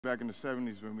back in the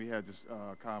 70s when we had this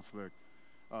conflict.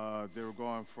 They were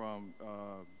going from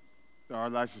our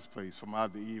license plates from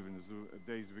odd to even,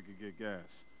 the days we could get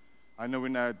gas. I know we're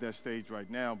not at that stage right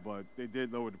now, but they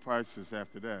did lower the prices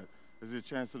after that. Is there a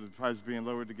chance of the price being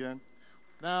lowered again?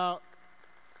 Now,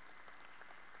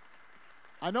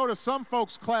 I noticed some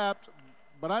folks clapped,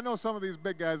 but I know some of these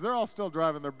big guys, they're all still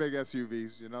driving their big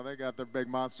SUVs. You know, they got their big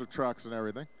monster trucks and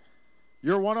everything.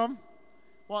 You're one of them?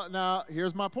 Well, now,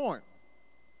 here's my point.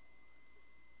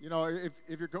 You know,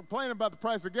 if you're complaining about the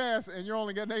price of gas and you're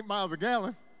only getting 8 miles a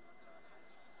gallon,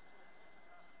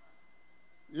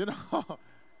 you know,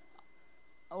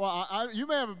 well, you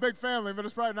may have a big family, but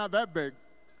it's probably not that big.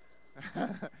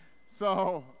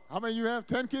 So, how many you have?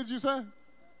 10 kids, you said?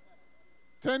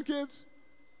 10 kids?